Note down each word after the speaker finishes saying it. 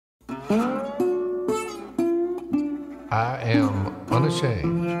I am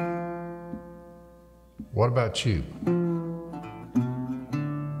unashamed. What about you?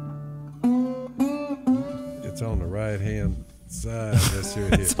 It's on the right-hand side. That's here.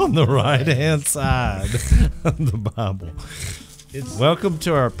 It's on the right-hand side of the Bible. Welcome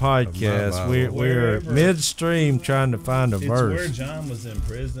to our podcast. We're midstream trying to find a verse. It's where John was in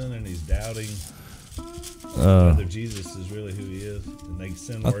prison and he's doubting whether Jesus is really who he is, and they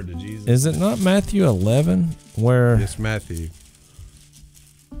send word to Jesus. Is it not Matthew 11 where? It's Matthew.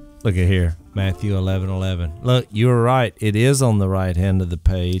 Look at here, Matthew 11:11. Look, you were right. It is on the right hand of the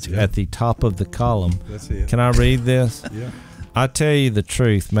page at the top of the column. That's it. Can I read this? Yeah. I tell you the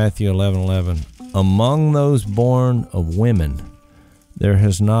truth, Matthew 11:11. Among those born of women, there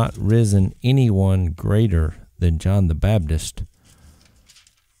has not risen anyone greater than John the Baptist,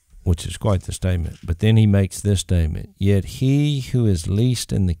 which is quite the statement. But then he makes this statement, yet he who is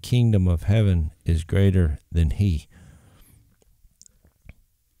least in the kingdom of heaven is greater than he.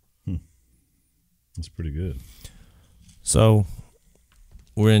 That's pretty good. So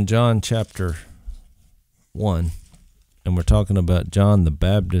we're in John chapter 1, and we're talking about John the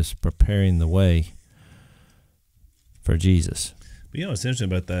Baptist preparing the way for Jesus. But you know what's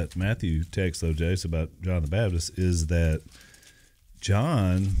interesting about that Matthew text, though, Jase, about John the Baptist, is that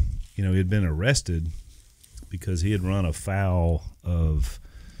John, he had been arrested because he had run afoul of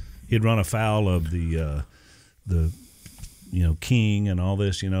the king and all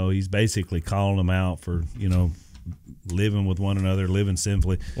this. He's basically calling them out for living with one another, living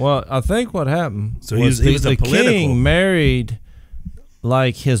sinfully. Well, I think what happened he was the king married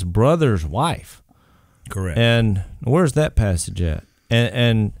like his brother's wife. Correct. And where's that passage at?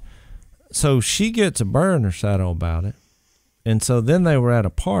 And so she gets a burr in her saddle about it. And so then they were at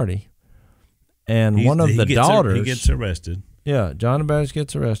a party, and one of the daughters... He gets arrested. Yeah, John the Baptist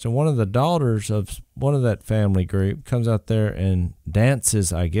gets arrested. One of the daughters of one of that family group comes out there and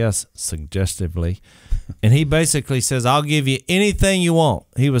dances, I guess, suggestively. And he basically says, I'll give you anything you want.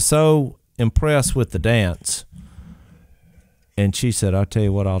 He was so impressed with the dance. And she said, I'll tell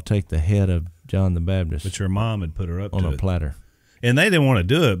you what, I'll take the head of John the Baptist. But your mom had put her up on to a platter. And they didn't want to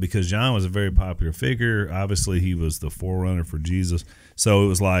do it because John was a very popular figure. Obviously, he was the forerunner for Jesus. So it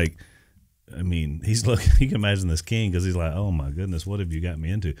was like, he's looking. You can imagine this king because he's like, oh my goodness, what have you got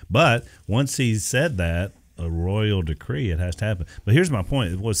me into? But once he said that, a royal decree, it has to happen. But here's my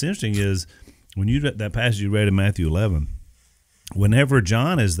point. What's interesting is when that passage you read in Matthew 11, whenever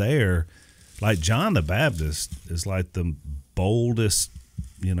John is there, like John the Baptist is like the boldest,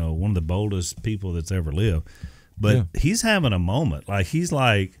 one of the boldest people that's ever lived. But he's having a moment. Like he's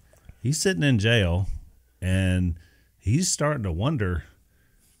sitting in jail, and he's starting to wonder,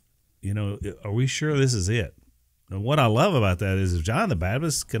 are we sure this is it? And what I love about that is if John the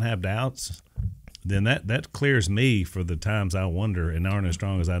Baptist can have doubts, then that clears me for the times I wonder and aren't as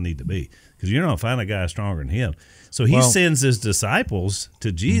strong as I need to be. Because you're not going to find a guy stronger than him. So he sends his disciples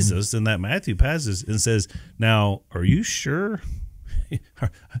to Jesus in that Matthew passage and says, now, are you sure?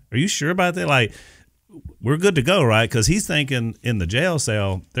 Are you sure about that? Like, we're good to go, right? Because he's thinking in the jail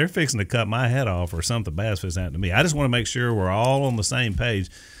cell, they're fixing to cut my head off or something bad's fixing to happen to me. I just want to make sure we're all on the same page.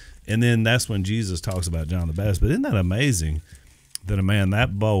 And then that's when Jesus talks about John the Baptist. But isn't that amazing that a man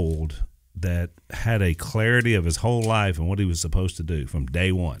that bold, that had a clarity of his whole life and what he was supposed to do from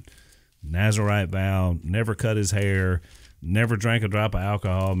day one, Nazirite vow, never cut his hair, never drank a drop of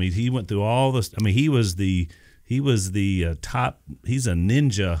alcohol. He went through all this. He was the top. He's a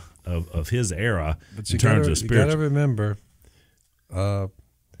ninja of his era in terms of spiritual. You got to remember,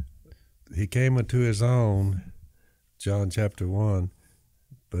 he came into his own, John chapter 1,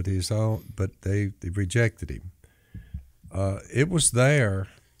 but they rejected him. It was there.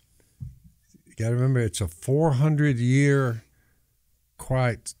 You got to remember, it's a 400-year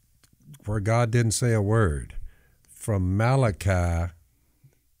quiet where God didn't say a word, from Malachi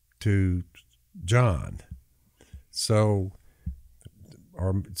to John. So,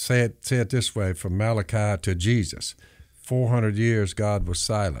 or say it this way, from Malachi to Jesus, 400 years God was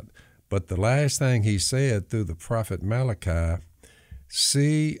silent. But the last thing he said through the prophet Malachi,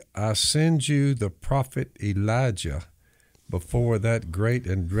 see, I send you the prophet Elijah before that great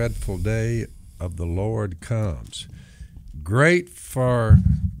and dreadful day of the Lord comes. Great for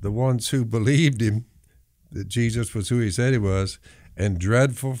the ones who believed him, that Jesus was who he said he was, and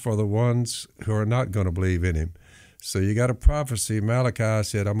dreadful for the ones who are not going to believe in him. So you got a prophecy. Malachi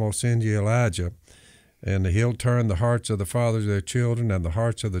said, I'm going to send you Elijah, and he'll turn the hearts of the fathers to their children and the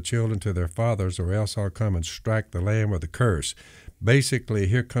hearts of the children to their fathers, or else I'll come and strike the land with a curse. Basically,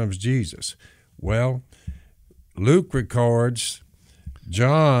 here comes Jesus. Well, Luke records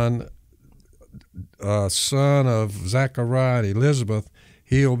John son of Zechariah and Elizabeth.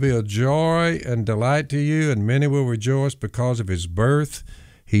 He will be a joy and delight to you, and many will rejoice because of his birth.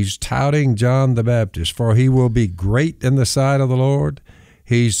 He's touting John the Baptist, for he will be great in the sight of the Lord.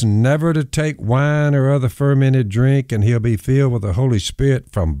 He's never to take wine or other fermented drink, and he'll be filled with the Holy Spirit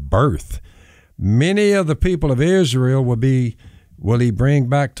from birth. Many of the people of Israel will he bring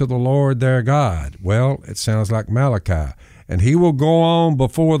back to the Lord their God. Well, it sounds like Malachi. And he will go on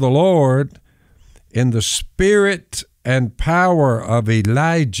before the Lord in the spirit and power of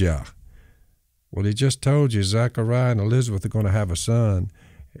Elijah. Well, he just told you Zechariah and Elizabeth are going to have a son,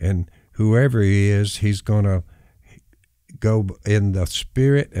 and whoever he is, he's going to go in the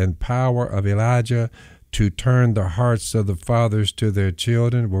spirit and power of Elijah to turn the hearts of the fathers to their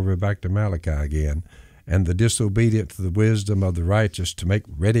children. We're back to Malachi again. And the disobedient to the wisdom of the righteous, to make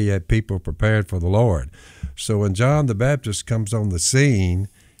ready a people prepared for the Lord. So when John the Baptist comes on the scene,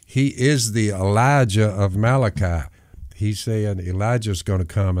 he is the Elijah of Malachi. He's saying Elijah's going to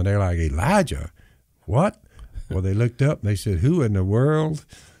come, and they're like, Elijah? What? Well, they looked up and they said, who in the world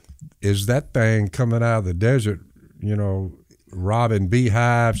is that thing coming out of the desert, robbing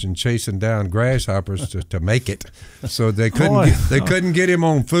beehives and chasing down grasshoppers to make it? So they couldn't get him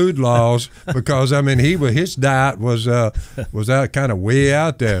on food laws because his diet was out kind of way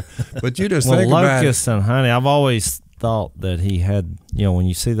out there. But you just think about it. Locusts and honey. I've always thought that he had, when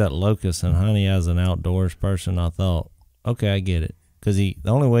you see that locust and honey as an outdoors person, I thought, okay, I get it. Because the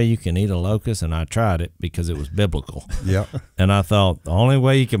only way you can eat a locust, and I tried it because it was biblical. Yeah. And I thought the only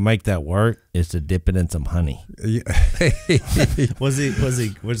way you can make that work is to dip it in some honey. Yeah. Was he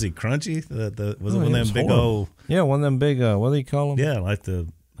crunchy? Was it one of them big old? Yeah, one of them big. What do you call them? Yeah, like I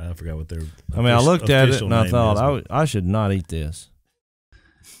forgot what they're. I looked at it and I thought I should not eat this.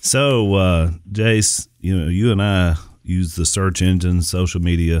 So, Jase, you and I use the search engine, social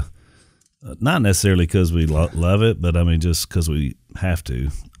media. Not necessarily because we love it, but just because we have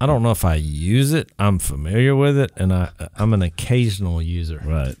to. I don't know if I use it. I'm familiar with it, and I'm an occasional user.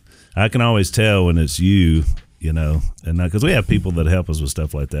 Right. I can always tell when it's you, and because we have people that help us with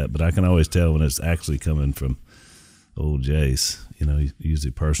stuff like that, but I can always tell when it's actually coming from old Jase. Usually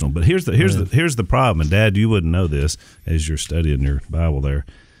personal. But here's the problem, and Dad, you wouldn't know this as you're studying your Bible there,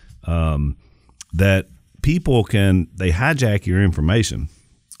 that people they hijack your information.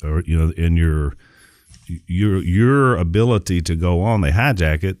 Or in your ability to go on, they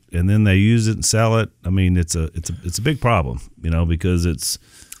hijack it and then they use it and sell it. It's a big problem, because it's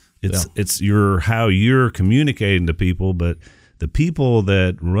how you're communicating to people. But the people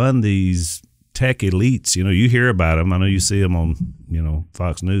that run these tech elites, you hear about them. I know you see them on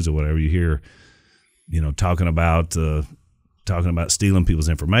Fox News or whatever. You hear talking about stealing people's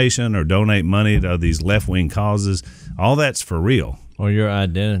information or donate money to these left wing causes. All that's for real. Or your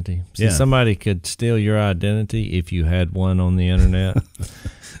identity. See, somebody could steal your identity if you had one on the internet.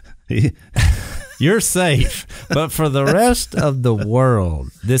 You're safe. But for the rest of the world,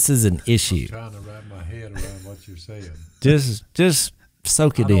 this is an issue. I'm trying to wrap my head around what you're saying. Just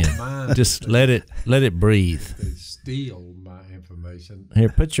soak it in. Just let it breathe. They steal my information. Here,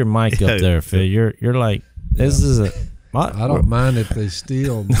 put your mic up there, Phil. You're like, this is a... I don't mind if they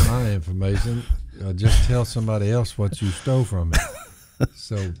steal my information. Just tell somebody else what you stole from me.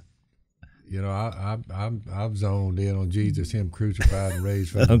 So, I've zoned in on Jesus, him crucified and raised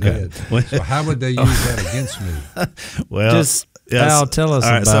from the dead. So how would they use that against me? Well, Al, tell us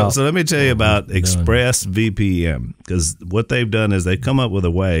about. So let me tell you about ExpressVPN, because what they've done is they've come up with a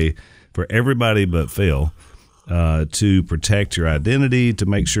way for everybody but Phil to protect your identity, to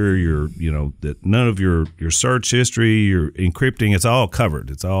make sure that none of your search history, your encrypting, it's all covered,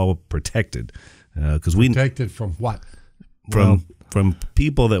 it's all protected. Because protected from what? From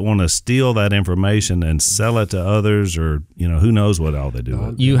people that want to steal that information and sell it to others, or who knows what all they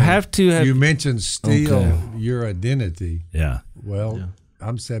do. You have to have. You mentioned steal your identity. Yeah. Well,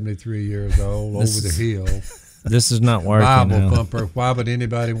 I'm 73 years old, over the hill. This is not working. Bible thumper. Why would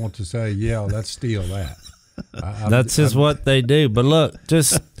anybody want to say, let's steal that? That's just what they do. But look,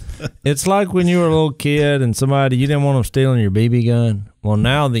 it's like when you were a little kid and you didn't want them stealing your BB gun. Well,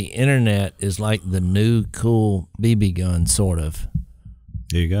 now the internet is like the new cool BB gun, sort of.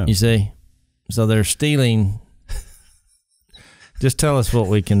 There you go. You see? So they're stealing. Just tell us what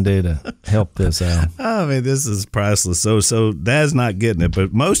we can do to help this out. This is priceless. So Dad's not getting it,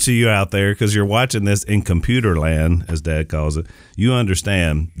 but most of you out there, because you're watching this in computer land, as Dad calls it, you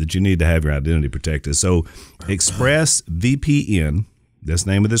understand that you need to have your identity protected. So ExpressVPN, that's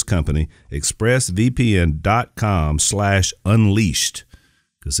the name of this company, expressvpn.com/unleashed.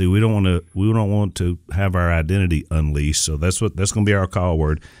 Because see, we don't want to have our identity unleashed. So that's going to be our call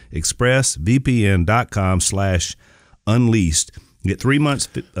word. expressvpn.com/unleashed. Get 3 months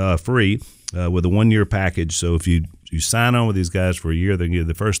free with a 1-year package. So if you sign on with these guys for a year, they give you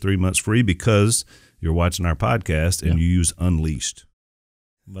the first 3 months free because you're watching our podcast and you use Unleashed.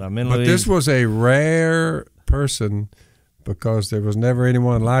 But this was a rare person because there was never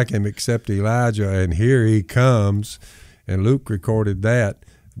anyone like him except Elijah, and here he comes, and Luke recorded that.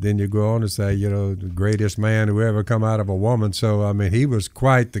 Then you go on to say, the greatest man who ever come out of a woman. So, I mean, he was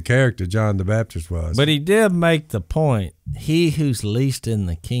quite the character, John the Baptist was. But he did make the point, he who's least in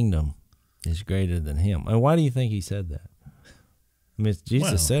the kingdom is greater than him. And why do you think he said that? I mean,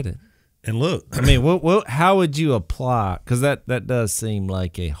 Jesus said it. And look. I mean, how would you apply? Because that does seem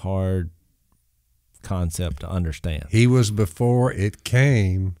like a hard concept to understand. He was before it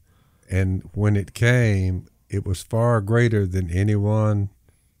came, and when it came, it was far greater than anyone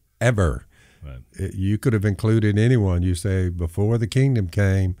ever. Right. You could have included anyone. You say before the kingdom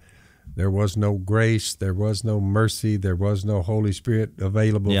came, there was no grace, there was no mercy, there was no Holy Spirit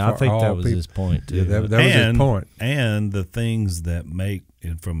available. Yeah, for I think all that was people. his point too. Yeah, that was his point. And the things that make,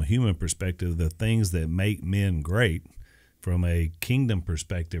 and from a human perspective, the things that make men great, from a kingdom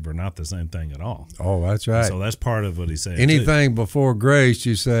perspective, are not the same thing at all. Oh, that's right. So that's part of what he's saying. Anything before grace,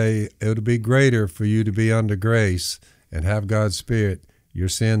 you say it would be greater for you to be under grace and have God's Spirit. Your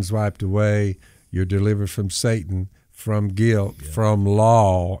sins wiped away. You're delivered from Satan, from guilt, from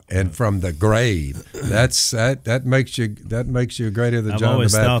law, and from the grave. That makes you greater than John the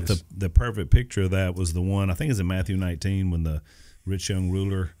Baptist. I've always thought the perfect picture of that was the one, I think it's in Matthew 19, when the rich young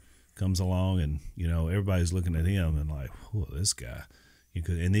ruler comes along, and everybody's looking at him and like, "Whoa, this guy."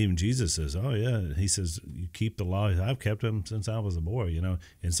 And even Jesus says, "Oh yeah," he says, "You keep the law. I've kept them since I was a boy."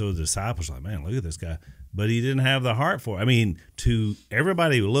 And so the disciples are like, "Man, look at this guy." But he didn't have the heart for it. I mean, to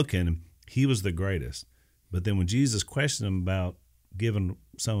everybody looking, he was the greatest. But then when Jesus questioned him about giving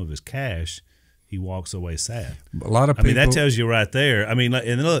some of his cash, he walks away sad. A lot of people. I mean, that tells you right there. I mean,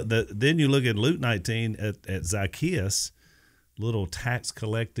 and look, then you look at Luke 19 at Zacchaeus, little tax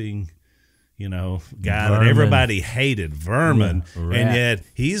collecting, guy that everybody hated, vermin, and yet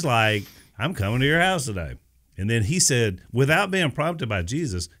he's like, "I'm coming to your house today." And then he said, without being prompted by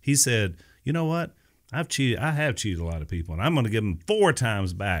Jesus, he said, "You know what? I have cheated a lot of people, and I'm going to give them 4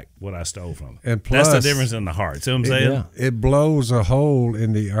 times back what I stole from them." And plus, that's the difference in the heart. See what I'm saying? Yeah. It blows a hole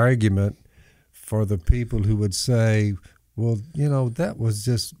in the argument for the people who would say, "Well, that was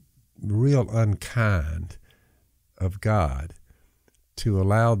just real unkind of God to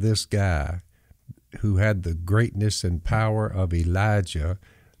allow this guy who had the greatness and power of Elijah,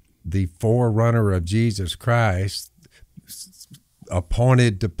 the forerunner of Jesus Christ,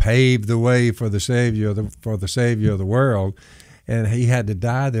 appointed to pave the way for the Savior of the world, and he had to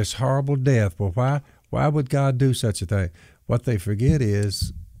die this horrible death." Well, why would God do such a thing? What they forget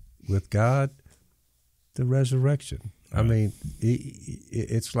is, with God, the resurrection. Right. I mean,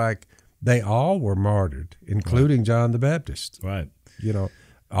 it's like they all were martyred, including John the Baptist. Right.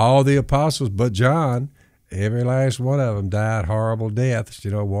 All the apostles but John, every last one of them died horrible deaths,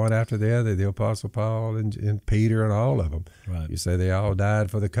 one after the other, the Apostle Paul and Peter and all of them. Right. You say they all died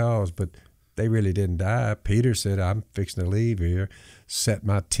for the cause, but they really didn't die. Peter said, "I'm fixing to leave here, set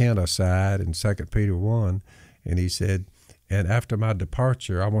my tent aside," in 2 Peter 1, and he said, "And after my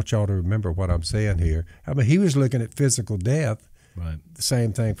departure, I want y'all to remember what I'm saying here." I mean, he was looking at physical death. Right. The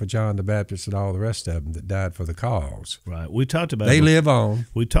same thing for John the Baptist and all the rest of them that died for the cause. Right. We talked about they live on.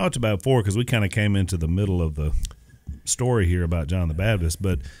 We talked about before because we kind of came into the middle of the story here about John the Baptist.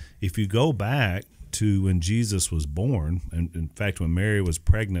 But if you go back to when Jesus was born, and in fact when Mary was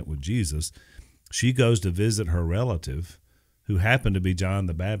pregnant with Jesus, she goes to visit her relative who happened to be John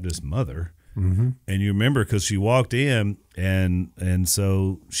the Baptist's mother. Mm-hmm. And you remember because she walked in and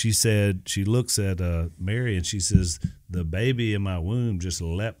so she said, she looks at Mary and she says, "The baby in my womb just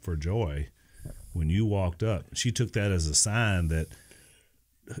leapt for joy when you walked up." She took that as a sign that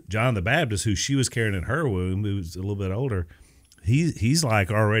John the Baptist, who she was carrying in her womb, who was a little bit older, he's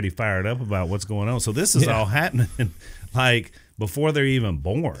like already fired up about what's going on. So this is all happening like before they're even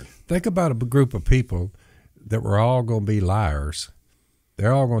born. Think about a group of people that were all going to be liars.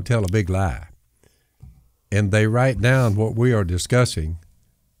 They're all going to tell a big lie. And they write down what we are discussing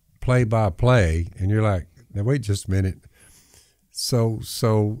play by play, and you're like, "Now wait just a minute."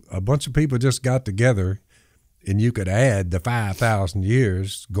 So a bunch of people just got together, and you could add the 5,000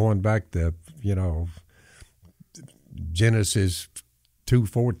 years going back to, Genesis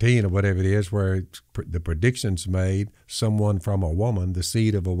 2:14 or whatever it is, where the predictions made, someone from a woman, the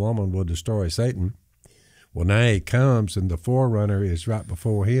seed of a woman will destroy Satan. Well, now he comes, and the forerunner is right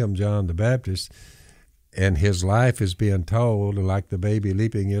before him, John the Baptist, and his life is being told like the baby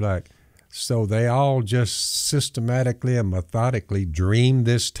leaping. You're like, so they all just systematically and methodically dreamed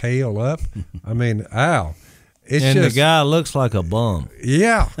this tale up? I mean, Al, it's and just, the guy looks like a bum.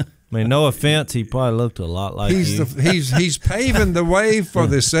 yeah. I mean, no offense, he probably looked a lot like you. He's paving the way for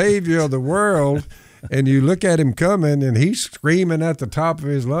the Savior of the world. And you look at him coming, and he's screaming at the top of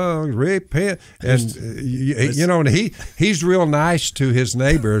his lungs, repent. And, you know, and he's real nice to his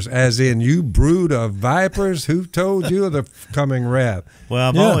neighbors, as in, you brood of vipers, who told you of the coming wrath? Well,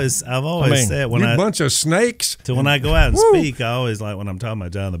 I've always said, when you bunch of snakes. When I go out and speak, I always like, when I'm talking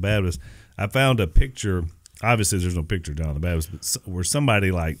about John the Baptist, I found a picture. Obviously, there's no picture of John the Baptist, but where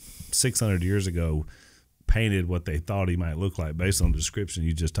somebody like 600 years ago painted what they thought he might look like based on the description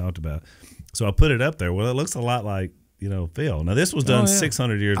you just talked about. So I put it up there. Well, it looks a lot like, Phil. Now, this was done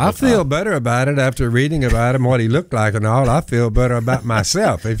 600 years ago. I feel better about it after reading about him, what he looked like and all. I feel better about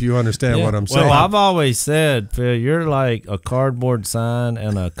myself, if you understand what I'm saying. Well, I've always said, Phil, you're like a cardboard sign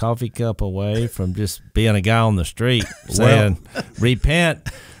and a coffee cup away from just being a guy on the street saying, repent.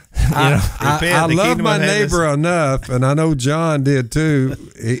 I love my neighbor enough, and I know John did too,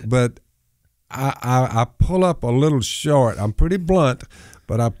 but I pull up a little short. I'm pretty blunt,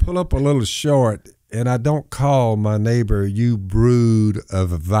 but I pull up a little short, and I don't call my neighbor, you brood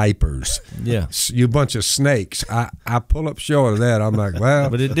of vipers. Yeah. You bunch of snakes. I pull up short of that. I'm like, well.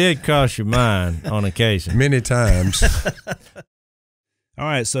 But it did cross your mind on occasion. Many times. All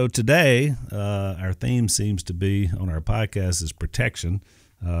right, so today our theme seems to be on our podcast is protection.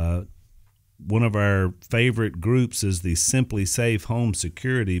 One of our favorite groups is the Simply Safe Home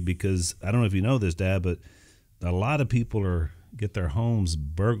Security, because I don't know if you know this, Dad, but a lot of people get their homes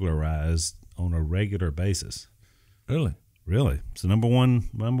burglarized on a regular basis. Really? Really. It's the number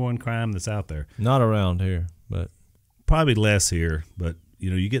one crime that's out there. Not around here, but probably less here. But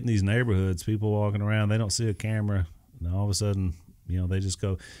you get in these neighborhoods, people walking around, they don't see a camera, and all of a sudden, they just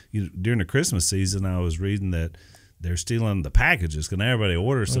go. During the Christmas season, I was reading that they're stealing the packages because everybody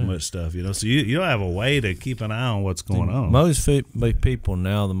orders so much stuff, So you don't have a way to keep an eye on what's going on. Most people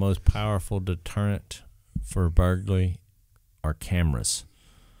now, the most powerful deterrent for burglary are cameras.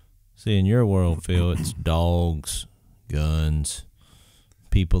 See, in your world, Phil, it's dogs, guns,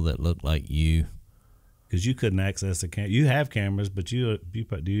 people that look like you. Because you couldn't access the camera. You have cameras, but do you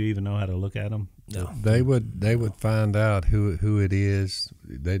even know how to look at them? No. They would find out who it is.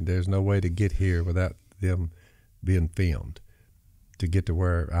 There's no way to get here without them being filmed to get to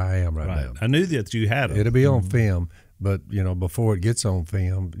where I am right now. I knew that you had them. It'll be on film, but before it gets on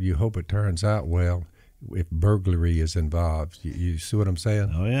film, you hope it turns out well if burglary is involved. You see what I'm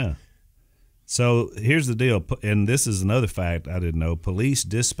saying? Oh, yeah. So here's the deal, and this is another fact I didn't know. Police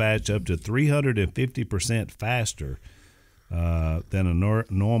dispatch up to 350% faster than a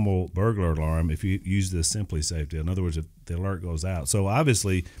normal burglar alarm if you use this Simply Safety. In other words, if the alert goes out. So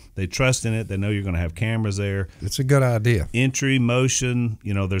obviously they trust in it. They know you're going to have cameras there. It's a good idea. Entry, motion,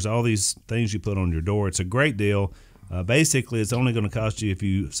 there's all these things you put on your door. It's a great deal. Basically, it's only going to cost you, if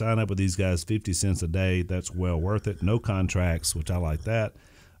you sign up with these guys, 50 cents a day. That's well worth it. No contracts, which I like that.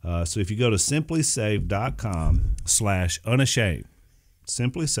 So if you go to simplysafe.com/unashamed,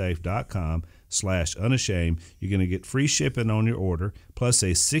 simplysafe.com/unashamed, you're going to get free shipping on your order, plus a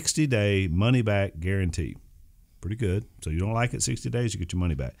 60-day money-back guarantee. Pretty good. So you don't like it 60 days, you get your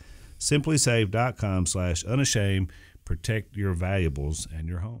money back. simplysafe.com/unashamed. Protect your valuables and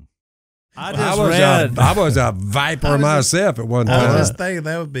your home. I was a viper myself at one time. I was just thinking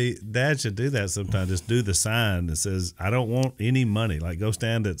Dad should do that sometime. Just do the sign that says, I don't want any money. Like, go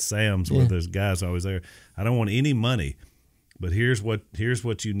stand at Sam's where there's guys always there. I don't want any money, but here's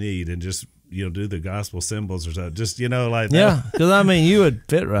what you need, and just do the gospel symbols or something. Just like that. Yeah, because you would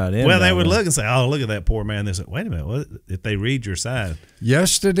fit right in. Well, they would look and say, "Oh, look at that poor man." They said, "Wait a minute, what if they read your sign?"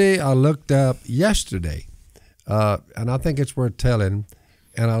 Yesterday, I looked up and I think it's worth telling.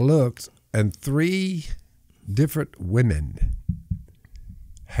 And I looked, and 3 different women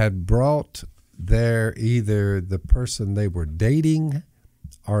had brought either the person they were dating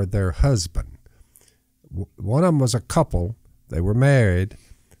or their husband. One of them was a couple. They were married.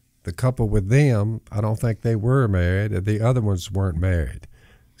 The couple with them, I don't think they were married. The other ones weren't married.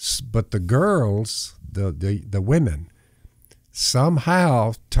 But the girls, the women,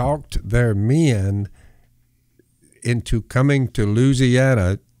 somehow talked their men into coming to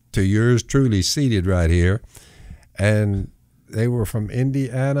Louisiana, to yours truly seated right here. And they were from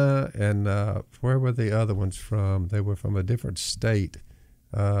Indiana, and where were the other ones from? They were from a different state,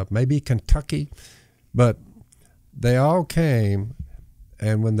 maybe Kentucky. But they all came,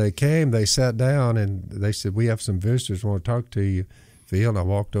 And when they came, they sat down and they said, "We have some visitors want to talk to you, Phil." And I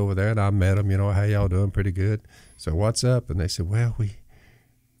walked over there and I met them. How y'all doing? Pretty good. So what's up? And they said, "Well,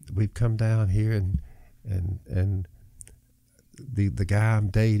 we've come down here and the guy I'm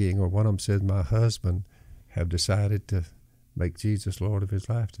dating," or one of them said, "My husband have decided to make Jesus Lord of his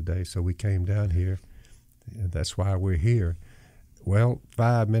life today. So we came down here, and that's why we're here." Well,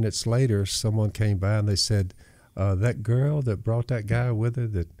 5 minutes later, someone came by and they said, "That girl that brought that guy with her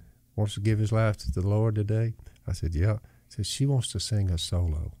that wants to give his life to the Lord today?" I said, "Yeah." Said, "She wants to sing a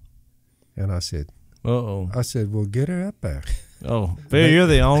solo." And I said, "Well, get her up there." Oh, Phil, you're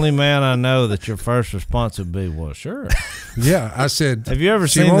the only man I know that your first response would be, "Well, sure." Yeah, I said, "Have you ever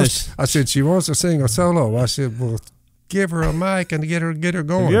seen this?" I said, "She wants to sing a solo." I said, "Well, give her a mic and get her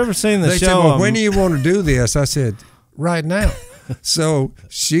going." Have you ever seen the they show? Said, "Well, when do you want to do this?" I said, "Right now." So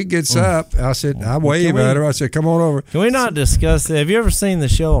she gets up. I said, I wave at her. I said, "Come on over." Can we not discuss that? Have you ever seen the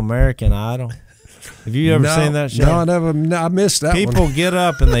show American Idol? Have you ever seen that show? No, I never. I missed that People one. get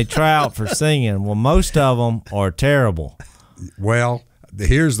up and they try out for singing. Well, most of them are terrible. Well,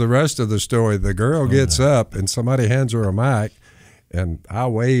 here's the rest of the story. The girl gets up and somebody hands her a mic, and I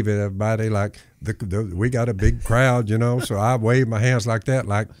wave at everybody like we got a big crowd, so I wave my hands like that,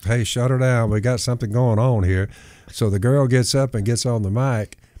 like, "Hey, shut her down. We got something going on here." So the girl gets up and gets on the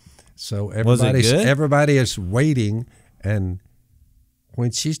mic. So everybody is waiting, and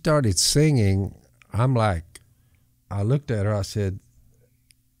when she started singing, I'm like, I looked at her, I said,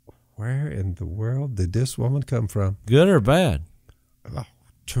 "Where in the world did this woman come from?" Good or bad? Oh,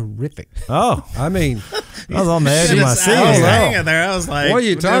 terrific. Oh. I mean, I was on the edge of my seat. I was hanging there. I was like, "What are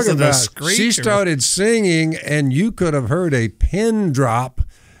you talking about?" She She started singing, and you could have heard a pin drop.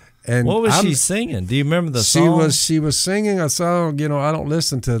 And what was she singing? Do you remember the song? She was singing a song. I don't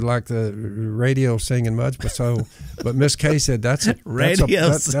listen to like the radio singing much, but Miss Kay said that's a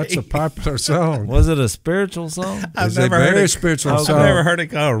popular song. Was it a spiritual song? It's a very spiritual song. I've never heard it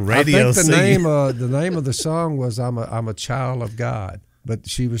called radio I think singing. the name of the song was "I'm a child of God." But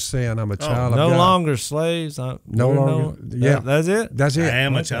she was saying, "I'm a child of God." No longer slaves. No longer. Yeah, that's it. That's it. I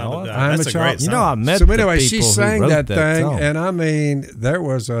am a child of God. I am That's a a child. great song. I met So the anyway, people she who sang wrote that thing, song. and I mean, there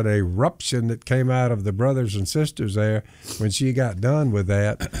was an eruption that came out of the brothers and sisters there when she got done with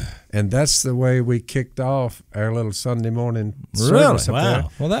that, and that's the way we kicked off our little Sunday morning service up there.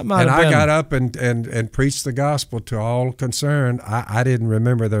 Well, that might And have been. I got up and preached the gospel to all concerned. I didn't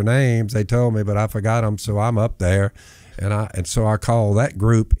remember their names. They told me, but I forgot them, so I'm up there. And so I call that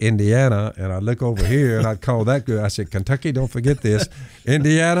group Indiana, and I look over here, and I'd call that group. I said, "Kentucky, don't forget this.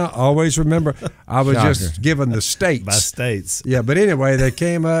 Indiana, always remember." I was just given the states. By states. Yeah, but anyway, they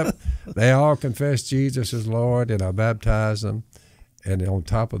came up. They all confessed Jesus as Lord, and I baptized them. And on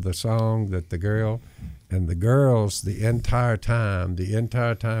top of the song that the girls, the entire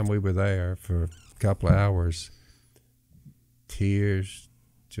time we were there for a couple of hours, tears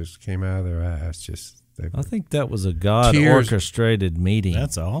just came out of their eyes. I think that was a God-orchestrated meeting.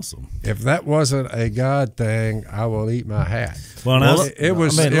 That's awesome. If that wasn't a God thing, I will eat my hat. Well, it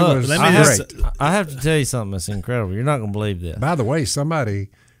was look, great. I have to tell you something that's incredible. You're not going to believe this. By the way, somebody,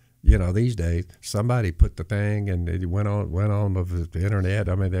 these days, somebody put the thing and it went on the internet.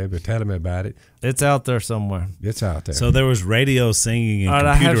 I mean, they were telling me about it. It's out there somewhere. It's out there. So there was radio singing in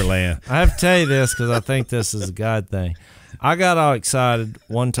computer land. I have to tell you this because I think this is a God thing. I got all excited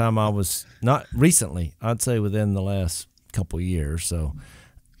one time. I was not recently, I'd say within the last couple of years. So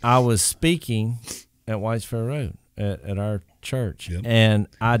I was speaking at Whites Fair Road at our church. Yep. And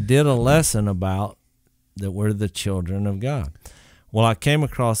I did a lesson about that we're the children of God. Well, I came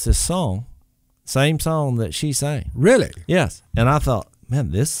across this song, same song that she sang. Really? Yes. And I thought, man,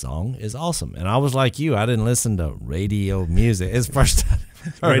 this song is awesome. And I was like you. I didn't listen to radio music. It's the first time.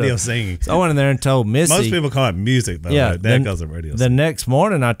 Radio singing. So I went in there and told Missy. Most people call it music, though. Yeah. Dad calls it radio The singing. next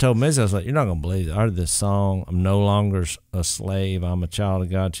morning, I told Missy, I was like, "You're not going to believe it. I heard this song. I'm no longer a slave. I'm a child of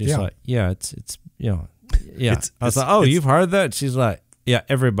God." She's like, "Yeah, it's yeah." I was like, "Oh, you've heard that?" She's like, "Yeah,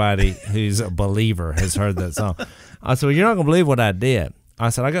 everybody who's a believer has heard that song." I said, "Well, you're not going to believe what I did." I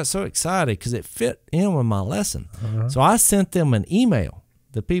said, "I got so excited because it fit in with my lesson." Uh-huh. So I sent them an email,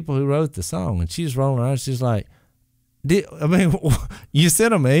 the people who wrote the song, and she's rolling around. She's like, you sent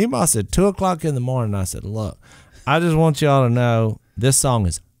them an email? I said, 2:00 in the morning. I said, "Look, I just want y'all to know this song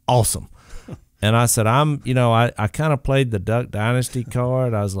is awesome." And I said, I kind of played the Duck Dynasty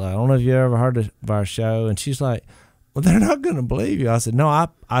card. I was like, "I don't know if you ever heard of our show." And she's like, "Well, they're not going to believe you." I said, "No,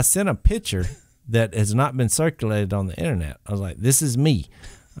 I sent a picture that has not been circulated on the internet." I was like, "This is me.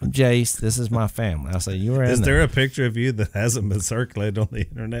 I'm Jase. This is my family." I said, "You were in Is there." there a picture of you that hasn't been circulated on the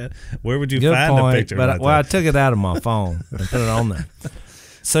internet? Where would you Good find point, a picture but like I that? took it out of my phone and put it on there.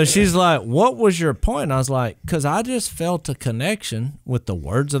 So she's like, what was your point? And I was like, because I just felt a connection with the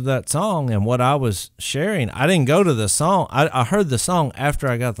words of that song and what I was sharing. I didn't go to the song. I heard the song after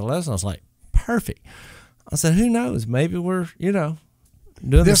I got the lesson. I was like, perfect. I said, who knows? Maybe we're, doing the same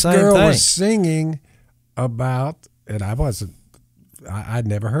thing. This girl was singing about, and I'd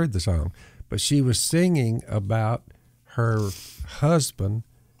never heard the song, but she was singing about her husband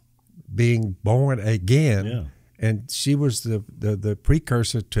being born again. Yeah. And she was the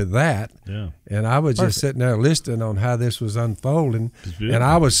precursor to that. Yeah. And I was just sitting there listening on how this was unfolding. And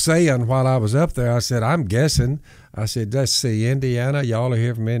I was saying while I was up there, I said, I'm guessing. I said, let's see, Indiana, y'all are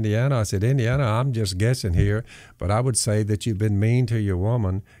here from Indiana. I said, Indiana, I'm just guessing here. But I would say that you've been mean to your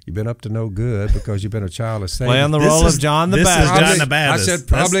woman. You've been up to no good because you've been a child of Satan. Playing the role of John the Baptist. This is John the Baptist. I said,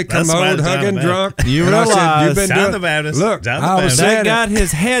 probably commode, hugging, drunk. You And I said, realize you've been John doing, the Baptist. Look, John the I was Baptist. saying That got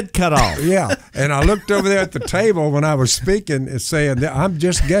his head cut off. Yeah, and I looked over there at the table when I was speaking and saying, I'm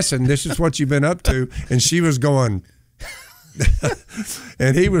just guessing this is what you've been up to. And she was going,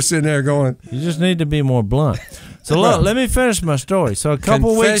 and he was sitting there going, You just need to be more blunt. So look, let me finish my story. So a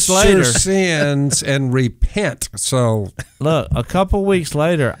couple weeks confess later, your sins and repent. So look, a couple weeks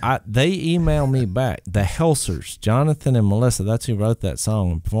later, they emailed me back. The Helsers, Jonathan and Melissa, that's who wrote that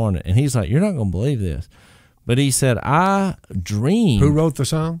song and performed it. And he's like, you're not going to believe this. But he said, I dreamed. who wrote the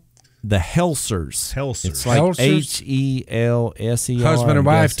song? The Helsers. Helsers. It's like Helsers? Helser. Husband and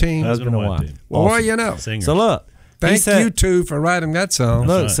wife team. Husband and wife. team. Well, Awesome. well, you know. Singers. So look. he Thank said, you two for writing that song.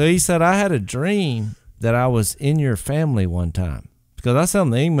 Look, right. so he said, I had a dream that I was in your family one time. Because I sent him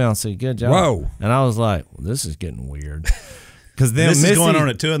the email and said, good job. Whoa. And I was like, well, this is getting weird. Because then This Missy, is going on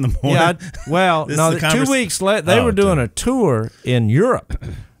at 2 in the morning. Yeah, well, This no, is the 2 weeks later, they Oh, were doing 2. a tour in Europe.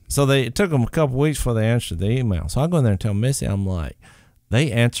 So it took them a couple weeks before they answered the email. So I go in there and tell Missy, I'm like,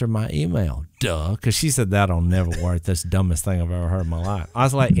 they answered my email. Duh. Because she said, that'll never work. That's the dumbest thing I've ever heard in my life. I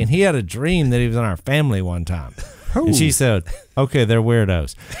was like, and he had a dream that he was in our family one time. And she said, okay, they're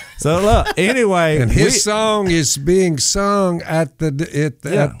weirdos. So look, anyway. And his song is being sung at the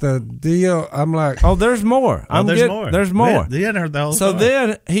deal. I'm like, oh, there's more. There's more. There's more. They hadn't heard the whole So song.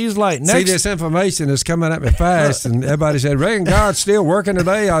 then he's like, see, this information is coming at me fast. And everybody said, Reckon God's still working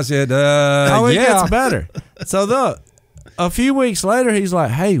today? I said, oh, it yeah. gets better. So look, a few weeks later, he's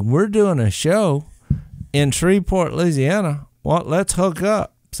like, hey, we're doing a show in Shreveport, Louisiana. Well, let's hook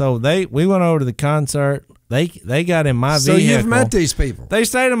up. So we went over to the concert. They got in my So vehicle. you've met these people. They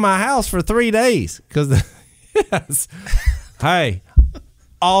stayed in my house for 3 days because, yes, hey,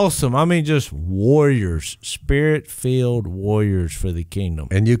 awesome. I mean, just warriors, spirit-filled warriors for the kingdom.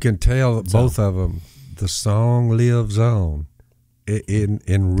 And you can tell both of them, the song lives on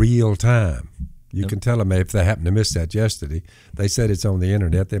in real time. You can tell them if they happen to miss that yesterday. They said it's on the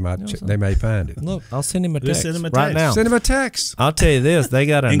internet. They may find it. Look, I'll send him a text, send him a right text. now. Send him a text. I'll tell you this: they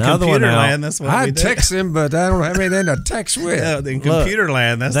got in another one computer out. land, that's what we I'd do. text him, but I don't have anything to text with. Yeah, in computer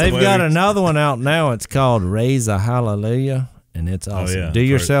land, that's the They've way got we- another one out now. It's called "Raise a Hallelujah," and it's awesome. yeah, Do I've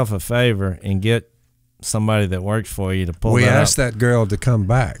yourself a favor and get somebody that works for you to pull We that asked up. that girl to come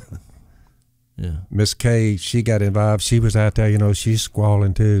back. Yeah. Miss Kay, she got involved. She was out there, she's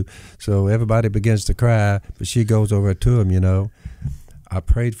squalling too. So everybody begins to cry, but she goes over to them, I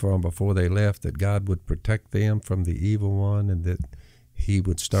prayed for them before they left that God would protect them from the evil one and that he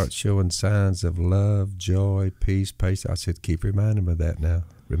would start showing signs of love, joy, peace, patience. I said, keep reminding him of that now.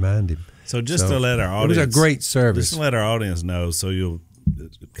 Remind him. So just to let our It audience, was a great service. Just to let our audience know, so you'll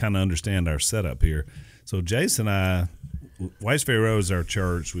kind of understand our setup here. So Jase and I, Whites Ferry Road is our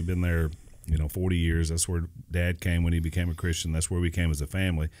church. We've been there, 40 years. That's where Dad came when he became a Christian. That's where we came as a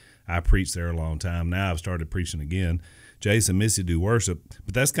family. I preached there a long time. Now I've started preaching again. Jase and Missy do worship,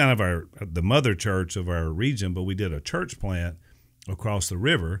 but that's kind of the mother church of our region. But we did a church plant across the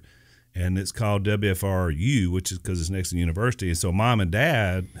river, and it's called WFRU, which is because it's next to the university. And so Mom and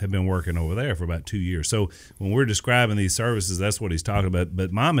Dad have been working over there for about 2 years. So when we're describing these services, that's what he's talking about.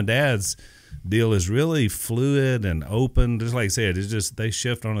 But Mom and Dad's deal is really fluid and open. Just like I said, it's just they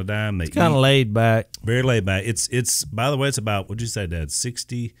shift on a dime. They Kind of laid back. very laid back. It's by the way, it's about, what'd you say, Dad,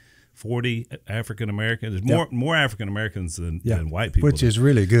 60-40 African Americans. There's more African Americans than white people. Which is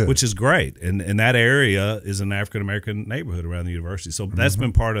really good. Which is great. And that area is an African American neighborhood around the university. So that's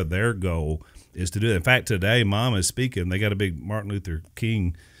been part of their goal, is to do it. In fact, today Mom is speaking. They got a big Martin Luther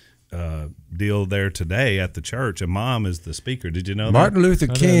King deal there today at the church, and Mom is the speaker. Did you know that? Martin Luther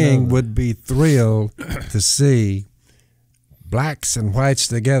King would be thrilled to see blacks and whites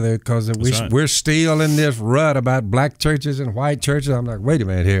together because we're still in this rut about black churches and white churches. I'm like, wait a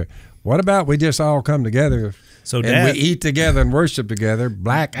minute here. What about we just all come together So and Dad, we eat together and worship together,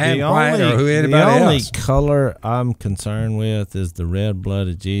 black and white, or who the anybody only else. color I'm concerned with is the red blood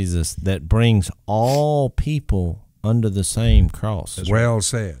of Jesus that brings all people under the same cross. Well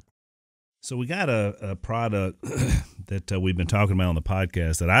said. So we got a product that we've been talking about on the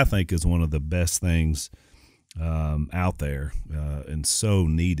podcast that I think is one of the best things out there and so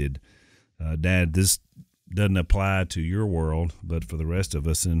needed. Dad, this doesn't apply to your world, but for the rest of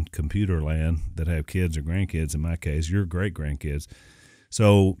us in computer land that have kids or grandkids, in my case, your great-grandkids.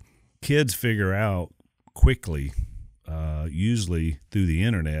 So kids figure out quickly, usually through the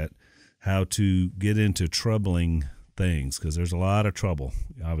internet, how to get into troubling things, because there's a lot of trouble,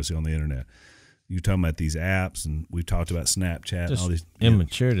 obviously, on the internet. You're talking about these apps, and we've talked about Snapchat and all these.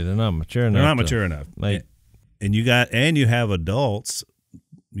 Immaturity. They're not mature enough. They're not mature enough. Make, And you have adults,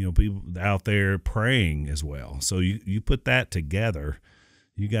 people out there praying as well. So you put that together,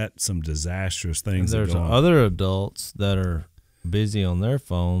 you got some disastrous things. There's other adults that are busy on their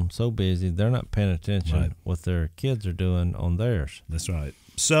phone, so busy they're not paying attention what their kids are doing on theirs. That's right.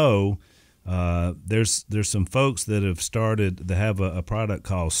 So there's some folks that have started to have a product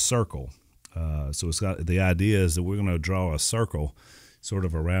called Circle. So it's got, the idea is that we're going to draw a circle sort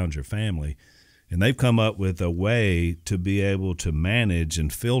of around your family. And they've come up with a way to be able to manage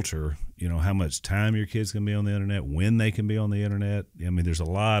and filter, how much time your kids can be on the internet, when they can be on the internet. I mean, there's a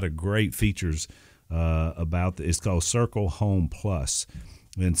lot of great features about it's called Circle Home Plus.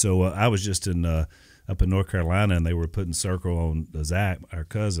 And so I was just up in North Carolina, and they were putting Circle on Zach, our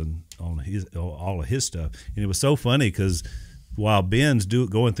cousin, on all of his stuff. And it was so funny because while Ben's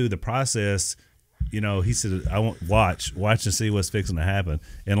going through the process, he said, "I want watch and see what's fixing to happen."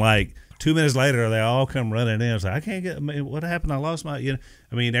 And like 2 minutes later, they all come running in. I was like, "I can't get. What happened? I lost my."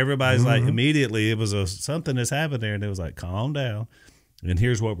 Everybody's like, immediately it was something that's happened there, and it was like, "Calm down." And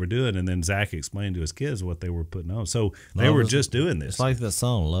here's what we're doing. And then Zach explained to his kids what they were putting on. So they were just doing this. It's like the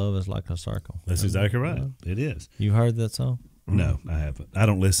song, "Love is like a circle." That's exactly right. It is. You heard that song? No, I haven't. I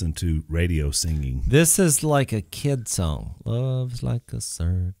don't listen to radio singing. This is like a kid song. Love's like a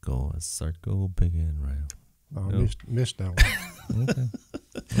circle big and round. I missed that one. Okay.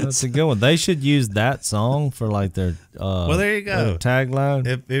 That's a good one. They should use that song for like their well, there you go. Tagline.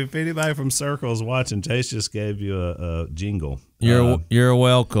 If anybody from Circle is watching, Jase just gave you a jingle. You're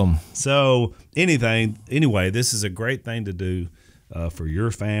welcome. So anyway, this is a great thing to do for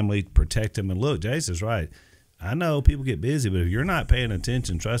your family, protect them. And look, Jase is right. I know people get busy, but if you're not paying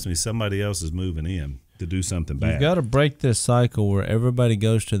attention, trust me, somebody else is moving in to do something bad. You've got to break this cycle where everybody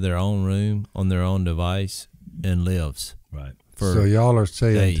goes to their own room on their own device and lives. Right. So y'all are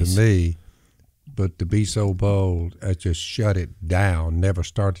saying days. to me, but to be so bold as just shut it down, never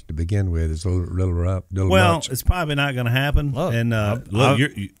started to begin with, is a little rough. Well, much. it's probably not going to happen. Look, and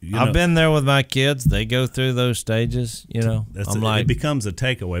I've been there with my kids. They go through those stages. It becomes a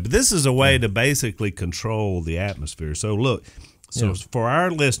takeaway. But this is a way to basically control the atmosphere. So look, for our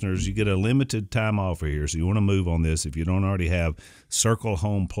listeners, you get a limited time offer here. So you want to move on this. If you don't already have Circle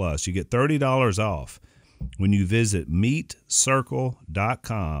Home Plus, you get $30 off when you visit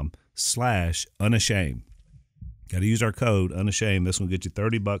meetcircle.com/unashamed. Got to use our code unashamed. This will get you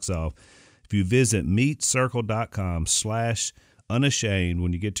 $30 off. If you visit meetcircle.com/unashamed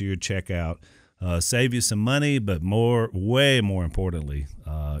when you get to your checkout, save you some money, but way more importantly,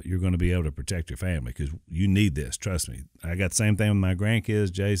 you're going to be able to protect your family because you need this. Trust me. I got the same thing with my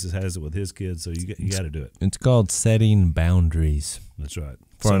grandkids. Jase has it with his kids, so you got to do it. It's called setting boundaries. That's right.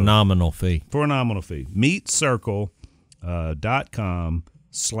 For a nominal fee. For a nominal fee.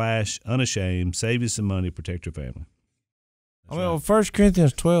 meetcircle.com/unashamed. Save you some money, protect your family. Well, 1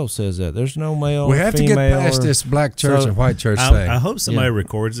 Corinthians 12 says that. There's no male we have to get past this black church and white church thing. I hope somebody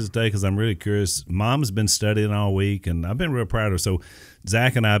records this day because I'm really curious. Mom's been studying all week, and I've been real proud of her. So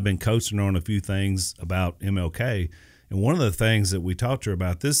Zach and I have been coaching her on a few things about MLK. And one of the things that we talked to her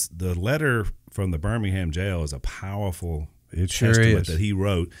about, the letter from the Birmingham jail is a powerful testament that he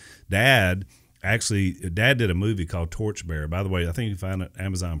wrote. Dad did a movie called Torchbearer. By the way, I think you can find it on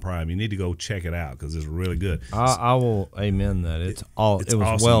Amazon Prime. You need to go check it out because it's really good. I will amen that. It was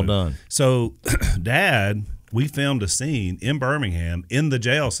awesome well movie. done. So, Dad, we filmed a scene in Birmingham in the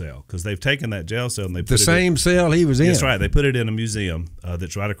jail cell because they've taken that jail cell and they put the same cell he was in. That's right. They put it in a museum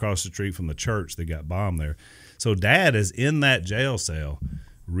that's right across the street from the church that got bombed there. So, Dad is in that jail cell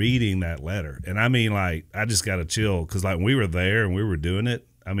reading that letter. And I mean, like, I just got to chill because, like, when we were there and we were doing it,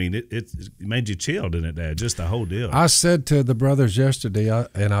 I mean, it made you chill, didn't it, Dad? Just the whole deal. I said to the brothers yesterday,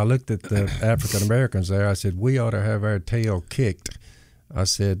 and I looked at the African Americans there, I said, we ought to have our tail kicked. I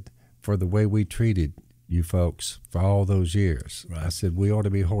said, for the way we treated you folks for all those years. Right. I said, we ought to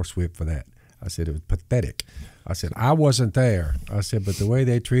be horsewhipped for that. I said, it was pathetic. I said, I wasn't there. I said, but the way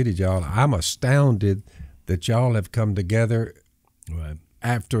they treated y'all, I'm astounded that y'all have come together Right.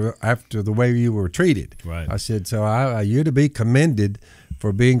 after the way you were treated. Right. I said, so you're to be commended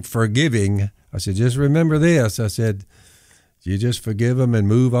for being forgiving. I said, just remember this. I said, you just forgive them and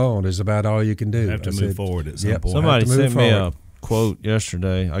move on is about all you can do. You have to move forward at some point. Somebody Have to move sent me a forward. quote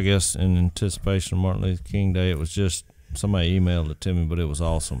yesterday, I guess in anticipation of Martin Luther King Day. It was just, somebody emailed it to me, but it was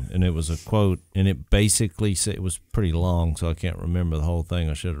awesome. And it was a quote, and it basically said, it was pretty long, so I can't remember the whole thing.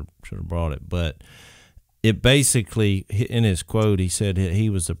 I should have brought it. But it basically, in his quote, he said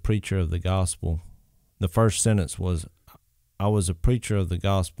he was a preacher of the gospel. The first sentence was, I was a preacher of the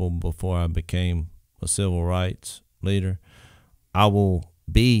gospel before I became a civil rights leader. I will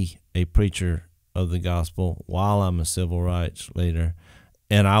be a preacher of the gospel while I'm a civil rights leader,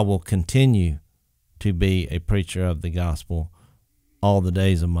 and I will continue to be a preacher of the gospel all the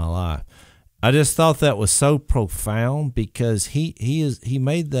days of my life. I just thought that was so profound because he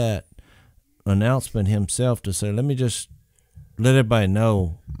made that announcement himself to say, let me just let everybody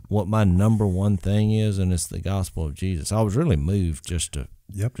know what my number one thing is, and it's the gospel of Jesus. I was really moved just to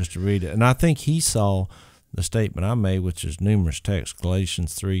read it. And I think he saw the statement I made, which is numerous texts,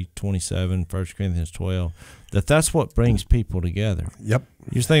 Galatians 3:27, 1 Corinthians 12, that's what brings people together. Yep.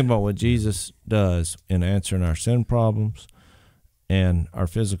 You just think about what Jesus does in answering our sin problems and our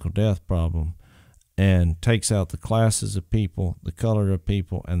physical death problem, and takes out the classes of people, the color of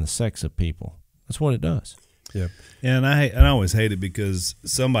people, and the sex of people. That's what it does. Yeah. And I always hate it because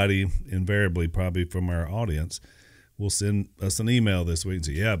somebody, invariably probably from our audience, will send us an email this week and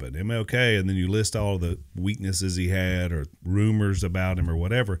say, yeah, but MLK, and then you list all the weaknesses he had or rumors about him or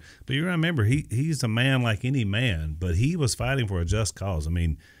whatever. But you remember, he's a man like any man, but he was fighting for a just cause. I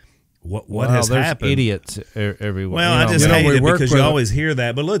mean, what has there's happened? Idiots everywhere. Well, I just hate it because you with always hear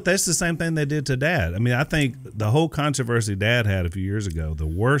that. But look, that's the same thing they did to Dad. I mean, I think the whole controversy Dad had a few years ago, the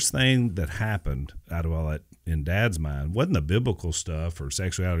worst thing that happened out of all that in Dad's mind wasn't the biblical stuff or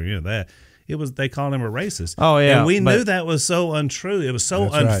sexuality or any of that. It was, they called him a racist. Oh, yeah. And we knew that was so untrue. It was so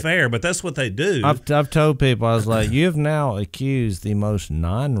unfair, but that's what they do. I've told people, I was like, you have now accused the most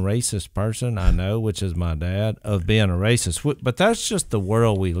non-racist person I know, which is my dad, of being a racist. But that's just the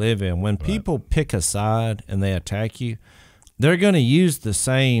world we live in. When people pick a side and they attack you, they're going to use the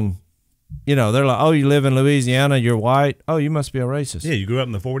same, they're like, oh, you live in Louisiana, you're white. Oh, you must be a racist. Yeah, you grew up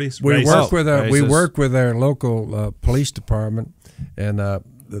in the 40s? We Racist. work with our local police department, and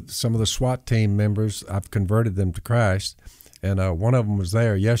some of the SWAT team members, I've converted them to Christ, and one of them was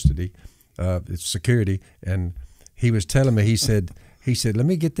there yesterday, it's security, and he was telling me, he said, let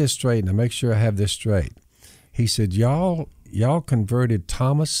me get this straight, and I make sure I have this straight. He said, y'all converted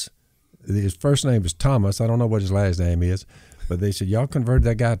Thomas. His first name was Thomas. I don't know what his last name is, but they said, y'all converted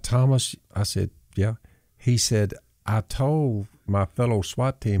that guy Thomas? I said, yeah. He said, I told my fellow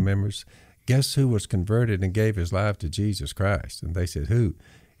SWAT team members, guess who was converted and gave his life to Jesus Christ? And they said, who?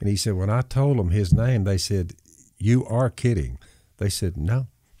 And he said, when I told them his name, they said, you are kidding. They said, no,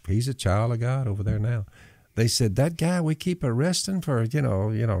 he's a child of God over there now. They said, that guy we keep arresting for,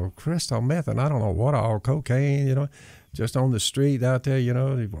 crystal meth and I don't know what, all cocaine, just on the street out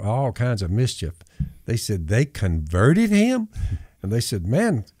there, all kinds of mischief. They said, they converted him? And they said,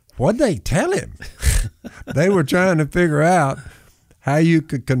 man, what'd they tell him? They were trying to figure out how you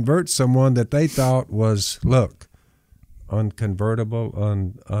could convert someone that they thought was, look,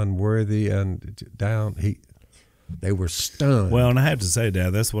 unconvertible, unworthy, and down. They were stunned. Well, and I have to say, Dad,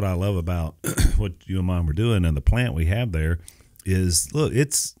 that's what I love about what you and Mom are doing, and the plant we have there is, look,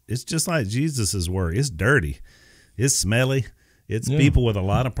 it's just like Jesus's work. It's dirty, it's smelly, it's people with a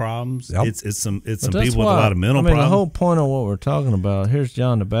lot of problems. Yep. It's some people with a lot of mental problems. The whole point of what we're talking about, here's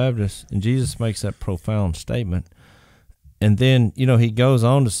John the Baptist, and Jesus makes that profound statement, and then he goes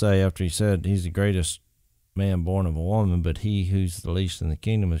on to say, after he said he's the greatest man born of a woman, but he who's the least in the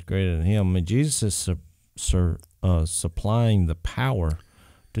kingdom is greater than him. I mean, Jesus is supplying the power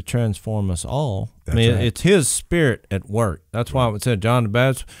to transform us all. That's right. It's his spirit at work. That's why it said John the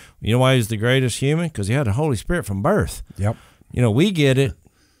Baptist, you know why he's the greatest human? Because he had the Holy Spirit from birth. Yep. We get it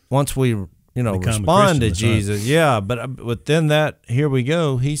once we, respond to Jesus. Yeah, but then here we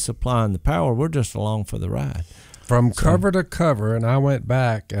go, he's supplying the power. We're just along for the ride. From cover to cover, and I went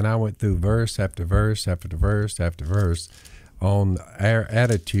back and I went through verse after verse after verse after verse on our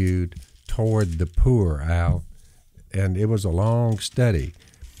attitude toward the poor, Al, and it was a long study.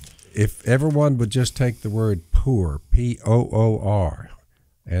 If everyone would just take the word poor, P-O-O-R,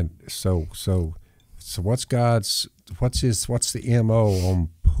 and so what's the MO on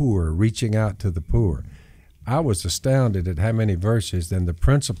poor, reaching out to the poor? I was astounded at how many verses, and the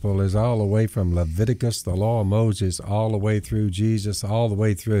principle is all the way from Leviticus, the law of Moses, all the way through Jesus, all the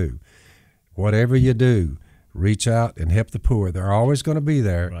way through. Whatever you do, reach out and help the poor. They're always going to be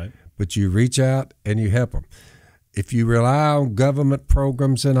there, Right. but you reach out and you help them. If you rely on government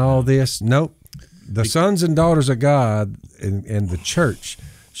programs and all this, nope. The sons and daughters of God and the church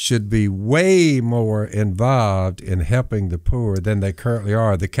should be way more involved in helping the poor than they currently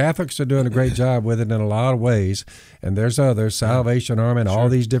are. The Catholics are doing a great job with it in a lot of ways, and there's others, Salvation Army and all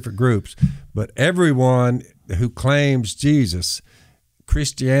these different groups. But everyone who claims Jesus,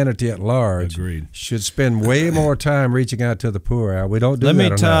 Christianity at large, Agreed. should spend way more time reaching out to the poor. We don't do Let that me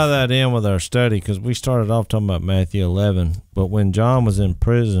enough. tie that in with our study, because we started off talking about Matthew 11. But when John was in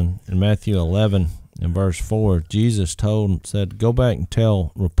prison in Matthew 11, in verse 4, Jesus said, go back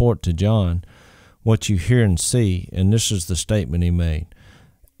and report to John what you hear and see. And this is the statement he made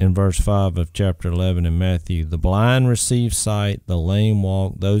in verse 5 of chapter 11 in Matthew. The blind receive sight, the lame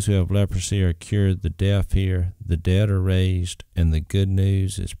walk, those who have leprosy are cured, the deaf hear, the dead are raised, and the good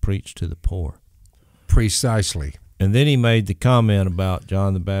news is preached to the poor. Precisely. And then he made the comment about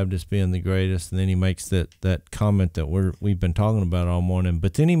John the Baptist being the greatest, and then he makes that comment that we've been talking about all morning.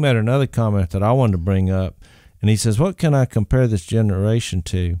 But then he made another comment that I wanted to bring up, and he says, what can I compare this generation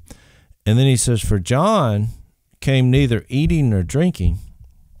to? And then he says, for John came neither eating nor drinking,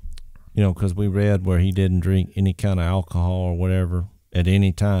 because we read where he didn't drink any kind of alcohol or whatever at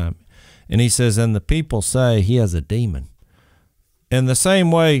any time. And he says, and the people say he has a demon. In the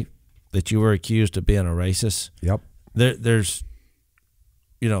same way that you were accused of being a racist. Yep. There's,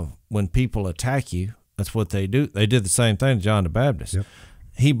 when people attack you, that's what they do. They did the same thing to John the Baptist. Yep.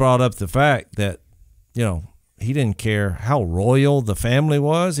 He brought up the fact that, he didn't care how royal the family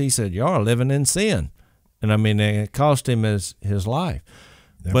was. He said, y'all are living in sin. And it cost him his life.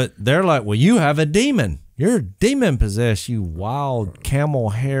 Yep. But they're like, well, you have a demon. You're demon possessed, you wild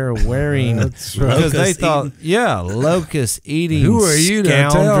camel hair wearing. That's right. Because they thought, locust eating. Who are you to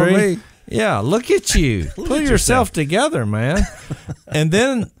tell scoundrel. me? Yeah, look at you. Put yourself together, man.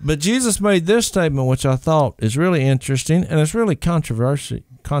 But Jesus made this statement, which I thought is really interesting, and it's really controversial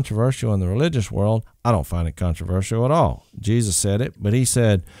in the religious world. I don't find it controversial at all. Jesus said it, but he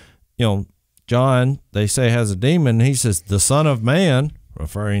said, John, they say, has a demon. He says, the Son of Man,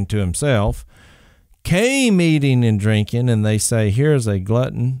 referring to himself, came eating and drinking, and they say, here's a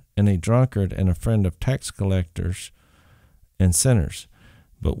glutton and a drunkard and a friend of tax collectors and sinners.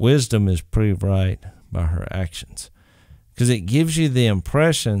 But wisdom is proved right by her actions. Because it gives you the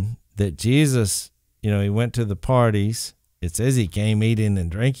impression that Jesus, he went to the parties. It says he came eating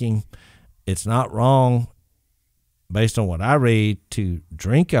and drinking. It's not wrong, based on what I read, to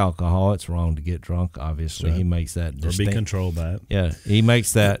drink alcohol. It's wrong to get drunk, obviously. Right. He makes that distinction. Or be controlled by it. Yeah, he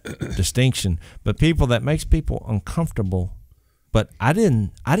makes that distinction. But that makes people uncomfortable. But I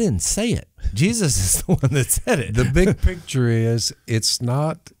didn't say it. Jesus is the one that said it. The big picture is, it's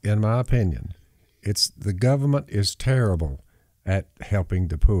not, in my opinion, the government is terrible at helping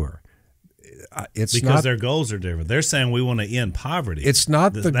the poor. It's because not, their goals are different. They're saying we want to end poverty. It's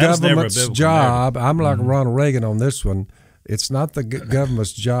not the That was never a government's biblical job. narrative. I'm like Ronald Reagan on this one. It's not the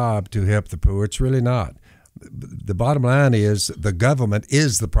government's job to help the poor. It's really not. The bottom line is, the government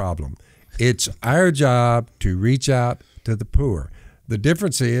is the problem. It's our job to reach out to the poor. The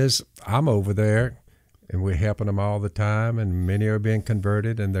difference is, I'm over there, and we're helping them all the time, and many are being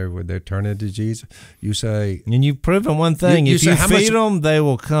converted, and they're turning to Jesus. You say, and you've proven one thing: You if say, you how feed much- them, they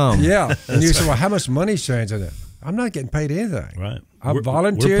will come. yeah, and you say, well, how much money's changing it? I'm not getting paid anything. Right. I We're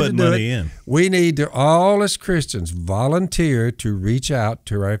volunteered putting to do money it. in. We need to, all as Christians, volunteer to reach out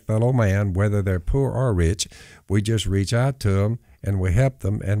to our fellow man, whether they're poor or rich. We just reach out to them, and we help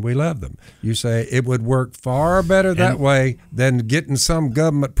them, and we love them. You say it would work far better that way than getting some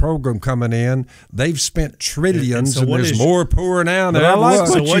government program coming in. They've spent trillions, so and what there's is- more poor now than But I ever like was.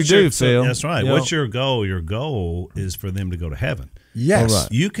 what you do, so Phil. that's right. You What's know? your goal? Your goal is for them to go to heaven. Yes. All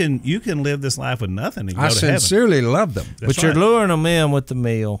right. You can live this life with nothing and go I to heaven. sincerely love them. That's But you're right. luring them in with the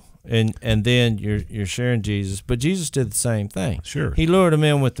meal, and then you're sharing Jesus. But Jesus did the same thing. Sure. He lured them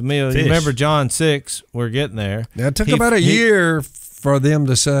in with the meal. You Fish. remember John 6? We're getting there. Now, it took He- about a he- year for them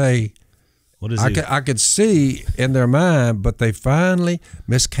to say, What is I he? could see in their mind, but they finally,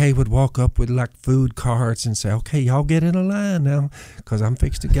 Miss Kay would walk up with like food carts and say, okay, y'all get in a line now, because I'm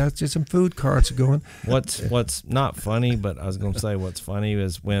fixed to get some food carts going. What's not funny, but I was going to say what's funny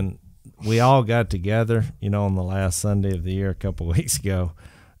is when we all got together, on the last Sunday of the year a couple of weeks ago,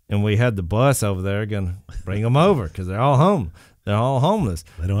 and we had the bus over there going to bring them over because they're all home. They're all homeless.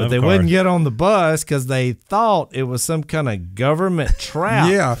 They don't but have they a car. wouldn't get on the bus because they thought it was some kind of government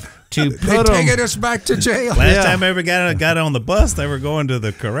trap. Yeah. to They put taking them. us back to jail. Last time I ever got on the bus, they were going to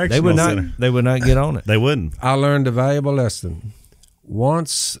the correctional center. They would not get on it. They wouldn't. I learned a valuable lesson.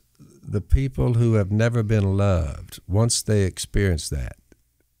 Once the people who have never been loved, once they experience that,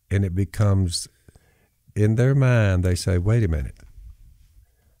 and it becomes in their mind, they say, "Wait a minute.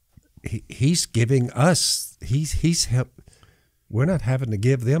 He's giving us. He's help. We're not having to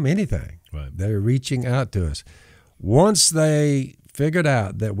give them anything. Right. They're reaching out to us. Once they figured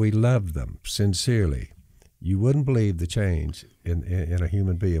out that we love them sincerely, you wouldn't believe the change in a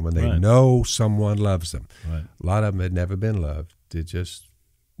human being when they Right. know someone loves them. Right. A lot of them had never been loved. They're just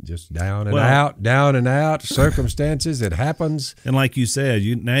down and out, circumstances. It happens. And like you said,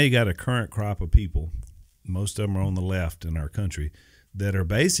 now you got a current crop of people. Most of them are on the left in our country that are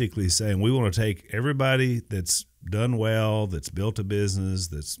basically saying we want to take everybody that's done well, that's built a business,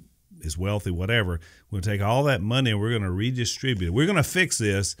 is wealthy, whatever. We'll take all that money and we're going to redistribute it. We're going to fix